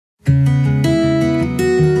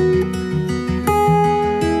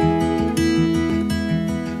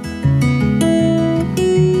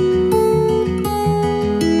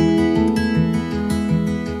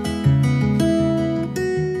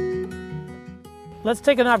Let's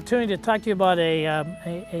take an opportunity to talk to you about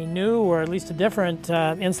a new, or at least a different,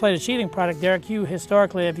 insulated sheeting product. Derek, you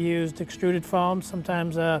historically have used extruded foams,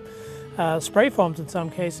 sometimes spray foams in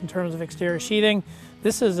some cases, in terms of exterior sheeting.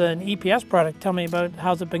 This is an EPS product. Tell me about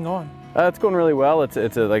how's it been going? It's going really well. It's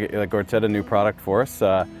like Gord said, a new product for us.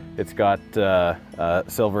 It's got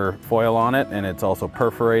silver foil on it, and it's also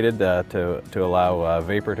perforated to allow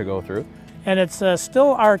vapor to go through. And it's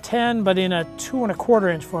still R10, but in a 2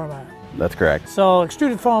 1/4 inch format. That's correct. So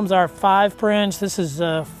extruded foams are 5 per inch. This is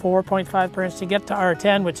 4.5 per inch to get to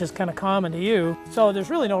R10, which is kind of common to you. So there's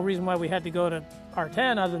really no reason why we had to go to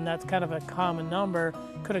R10 other than that's kind of a common number.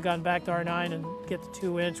 Could have gone back to R9 and get to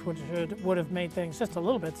 2 inch, which would have made things just a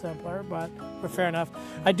little bit simpler, but fair enough.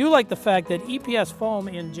 I do like the fact that EPS foam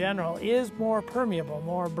in general is more permeable,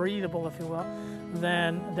 more breathable, if you will,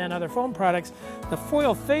 than other foam products. The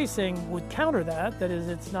foil facing would counter that. That is,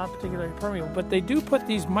 it's not particularly permeable, but they do put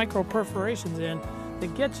these micro perforations in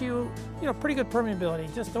that gets you, pretty good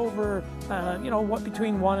permeability, just over,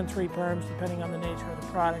 between 1 and 3 perms, depending on the nature of the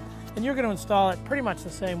product. And you're going to install it pretty much the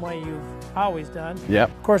same way you've always done. Yep.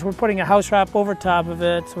 Of course, we're putting a house wrap over top of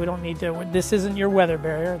it, so we don't need to. This isn't your weather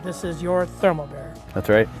barrier. This is your thermal barrier. That's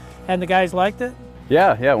right. And the guys liked it?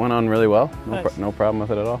 Yeah, it went on really well. Nice. No problem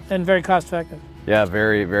with it at all. And very cost effective. Yeah,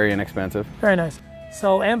 very, very inexpensive. Very nice.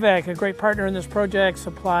 So AMVAC, a great partner in this project,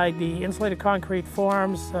 supplied the insulated concrete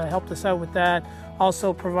forms, helped us out with that.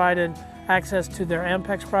 Also provided access to their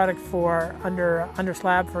Ampex product for under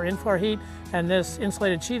slab for in-floor heat, and this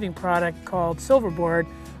insulated sheathing product called Silverboard,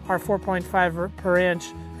 our 4.5 per inch,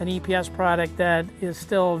 an EPS product that is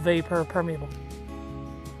still vapor permeable.